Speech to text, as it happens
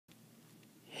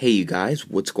Hey you guys,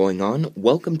 what's going on?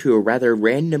 Welcome to a rather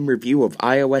random review of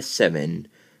iOS 7,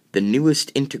 the newest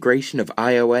integration of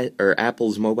iOS or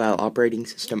Apple's mobile operating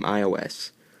system iOS.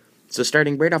 So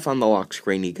starting right off on the lock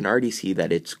screen, you can already see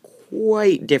that it's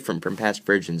quite different from past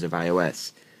versions of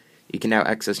iOS. You can now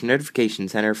access Notification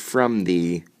Center from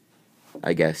the,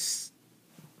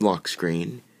 lock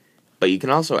screen, but you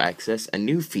can also access a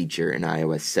new feature in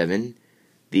iOS 7,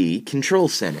 the Control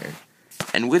Center.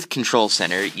 And with Control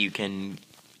Center, you can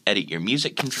edit your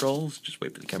music controls. Just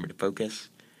wait for the camera to focus.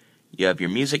 You have your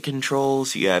music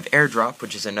controls. You have AirDrop,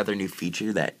 which is another new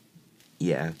feature that,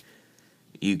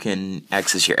 you can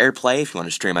access your AirPlay if you want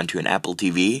to stream onto an Apple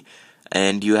TV.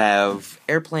 And you have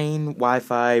Airplane,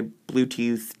 Wi-Fi,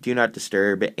 Bluetooth, Do Not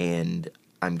Disturb, and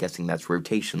I'm guessing that's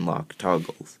rotation lock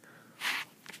toggles.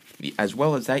 As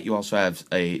well as that, you also have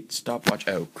a stopwatch.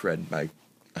 Oh, crud, my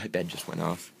iPad just went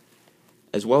off.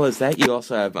 As well as that, you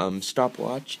also have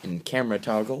stopwatch and camera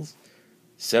toggles.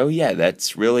 So yeah,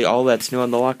 that's really all that's new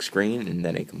on the lock screen, and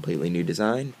then a completely new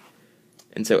design.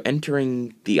 And so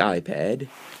entering the iPad,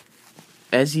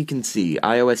 as you can see,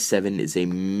 iOS 7 is a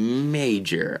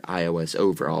major iOS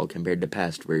overhaul compared to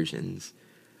past versions.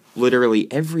 Literally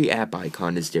every app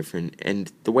icon is different, and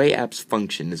the way apps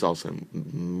function is also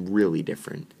really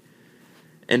different.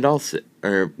 And also,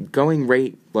 going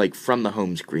right, from the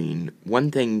home screen,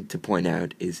 one thing to point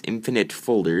out is infinite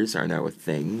folders are now a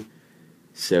thing.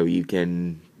 So you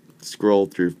can scroll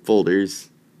through folders.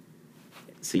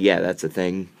 So yeah, that's a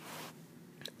thing.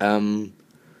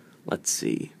 Let's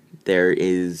see. There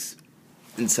is,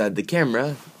 inside the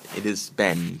camera, it has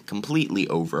been completely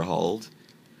overhauled,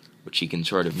 which you can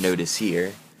sort of notice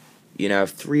here. You now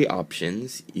have three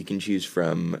options. You can choose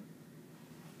from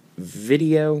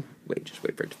video, just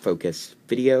wait for it to focus,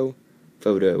 video,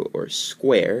 photo, or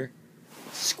square.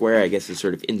 Square, I guess, is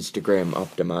sort of Instagram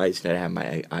optimized, and I have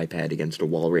my iPad against a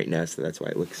wall right now, so that's why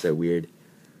it looks so weird.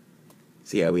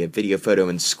 So yeah, we have video, photo,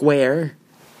 and square,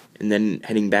 and then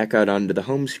heading back out onto the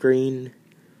home screen,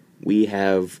 we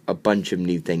have a bunch of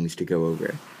new things to go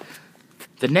over.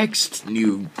 The next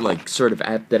new, sort of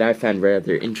app that I found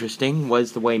rather interesting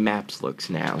was the way Maps looks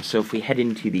now. So if we head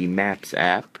into the Maps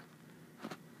app,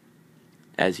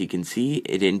 as you can see,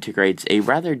 it integrates a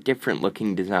rather different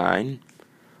looking design,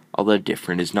 although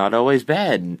different is not always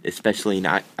bad, especially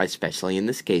in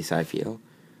this case, I feel.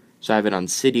 So I have it on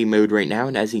city mode right now,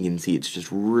 and as you can see, it's just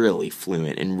really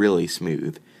fluent and really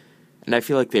smooth. And I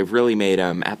feel like they've really made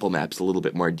Apple Maps a little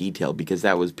bit more detailed, because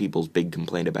that was people's big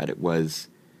complaint about it was,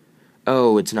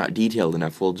 oh, it's not detailed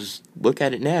enough. Well, just look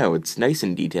at it now. It's nice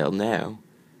and detailed now.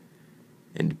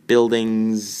 And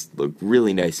buildings look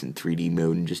really nice in 3D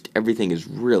mode, and just everything is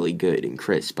really good and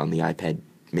crisp on the iPad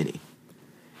mini.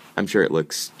 I'm sure it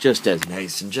looks just as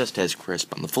nice and just as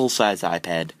crisp on the full-size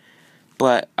iPad,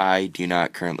 but I do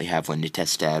not currently have one to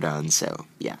test out on, so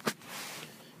yeah.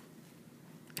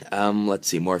 Let's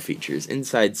see, more features.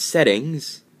 Inside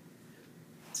settings,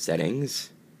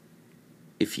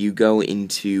 if you go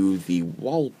into the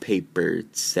wallpaper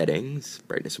settings,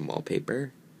 brightness and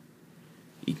wallpaper,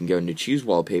 you can go into choose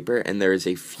wallpaper, and there is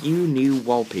a few new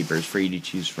wallpapers for you to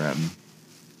choose from.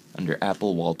 Under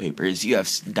Apple wallpapers, you have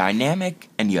dynamic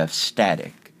and you have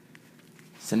static.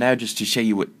 So now, just to show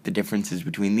you what the differences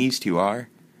between these two are,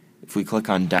 if we click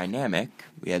on dynamic,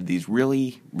 we have these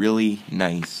really, really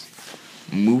nice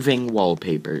moving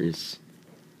wallpapers.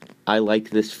 I like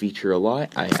this feature a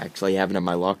lot. I actually have it on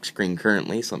my lock screen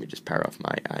currently, so let me just power off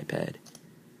my iPad,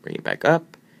 bring it back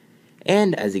up.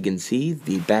 And as you can see,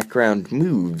 the background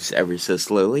moves ever so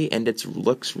slowly, and it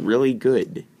looks really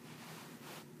good.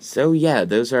 So yeah,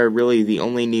 those are really the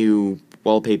only new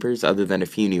wallpapers, other than a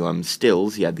few new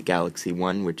stills. You have the Galaxy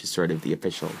one, which is sort of the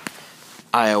official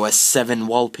iOS 7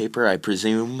 wallpaper, I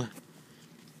presume.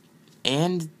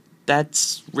 And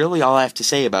that's really all I have to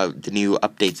say about the new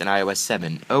updates in iOS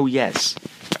 7. Oh yes,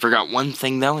 I forgot one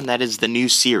thing though, and that is the new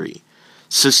Siri.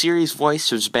 So Siri's voice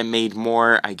has been made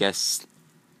more,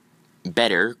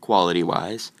 better,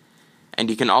 quality-wise, and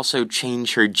you can also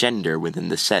change her gender within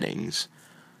the settings.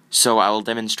 So I will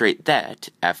demonstrate that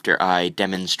after I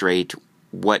demonstrate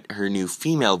what her new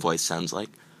female voice sounds like.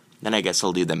 Then I guess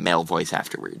I'll do the male voice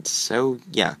afterwards. So,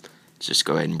 yeah, let's just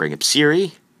go ahead and bring up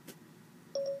Siri.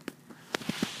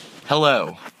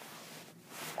 Hello.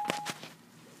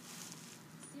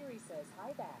 Siri says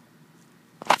hi back.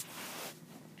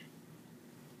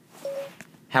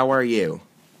 How are you?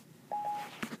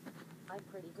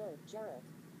 Pretty good, Jared.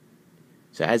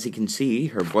 So as you can see,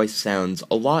 her voice sounds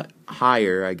a lot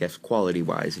higher,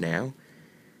 quality-wise now.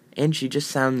 And she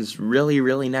just sounds really,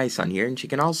 really nice on here. And she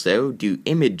can also do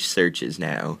image searches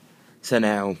now. So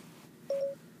now,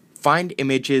 find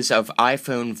images of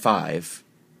iPhone 5.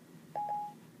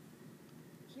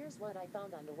 Here's what I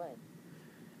found on the web.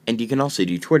 And you can also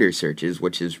do Twitter searches,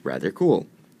 which is rather cool.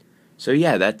 So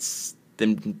yeah, that's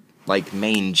the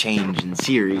main change in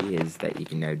Siri, is that you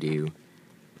can now do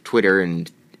Twitter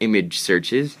and image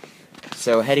searches.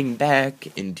 So heading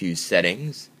back into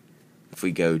settings, if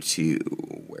we go to,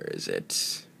 where is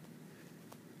it?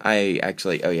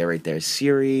 Right there,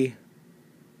 Siri.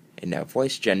 And now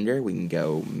voice gender, we can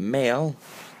go male.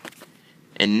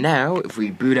 And now, if we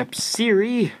boot up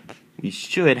Siri, we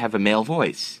should have a male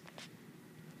voice.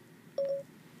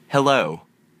 Hello.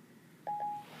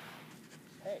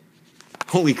 Hey.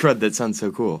 Holy crud, that sounds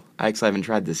so cool. I actually haven't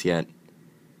tried this yet.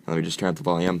 Let me just turn up the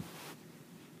volume.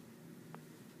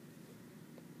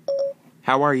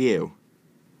 How are you?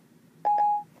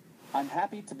 I'm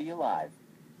happy to be alive.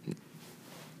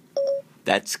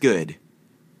 That's good.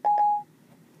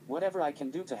 Whatever I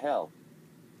can do to help.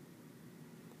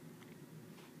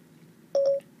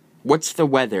 What's the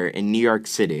weather in New York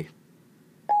City?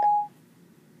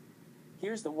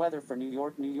 Here's the weather for New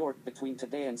York between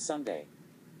today and Sunday.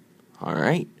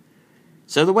 Alright.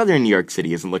 So the weather in New York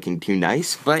City isn't looking too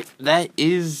nice, but that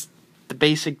is the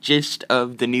basic gist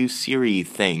of the new Siri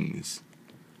things.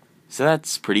 So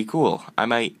that's pretty cool.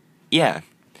 So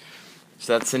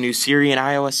that's the new Siri in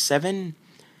iOS 7,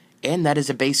 and that is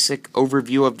a basic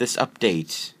overview of this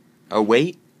update. Oh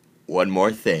wait, one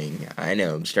more thing. I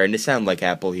know, I'm starting to sound like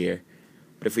Apple here.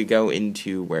 But if we go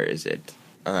into, where is it?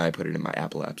 I put it in my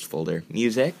Apple Apps folder.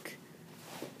 Music.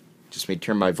 Just may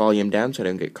turn my volume down so I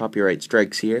don't get copyright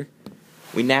strikes here.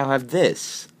 We now have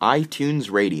this,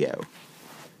 iTunes Radio.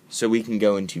 So we can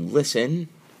go into Listen,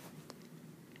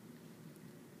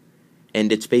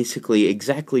 and it's basically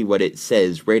exactly what it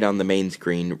says right on the main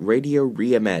screen, Radio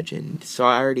Reimagined. So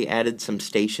I already added some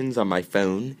stations on my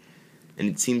phone, and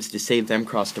it seems to save them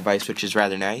cross-device, which is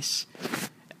rather nice.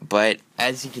 But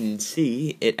as you can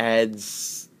see, it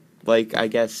adds,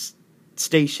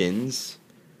 stations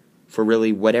for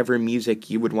really whatever music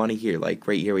you would want to hear. Like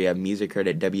right here we have music heard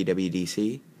at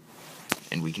WWDC,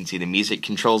 and we can see the music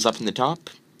controls up in the top.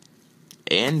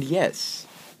 And yes,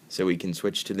 so we can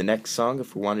switch to the next song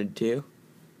if we wanted to.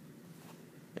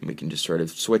 And we can just sort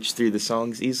of switch through the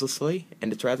songs easily,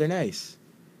 and it's rather nice.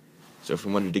 So if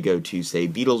we wanted to go to, say,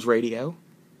 Beatles Radio,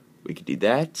 we could do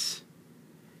that.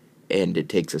 And it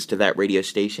takes us to that radio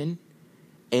station.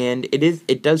 And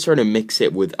it does sort of mix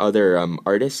it with other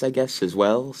artists, I guess, as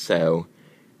well. So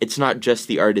it's not just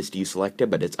the artist you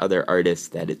selected, but it's other artists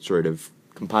that it sort of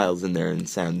compiles in there and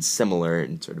sounds similar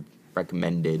and sort of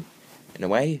recommended in a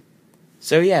way.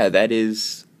 So yeah, that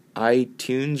is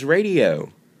iTunes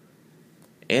Radio.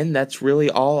 And that's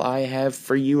really all I have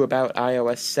for you about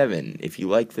iOS 7. If you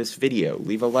like this video,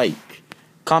 leave a like,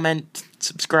 comment,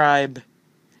 subscribe,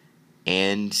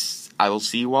 and I will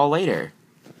see you all later.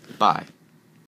 Bye.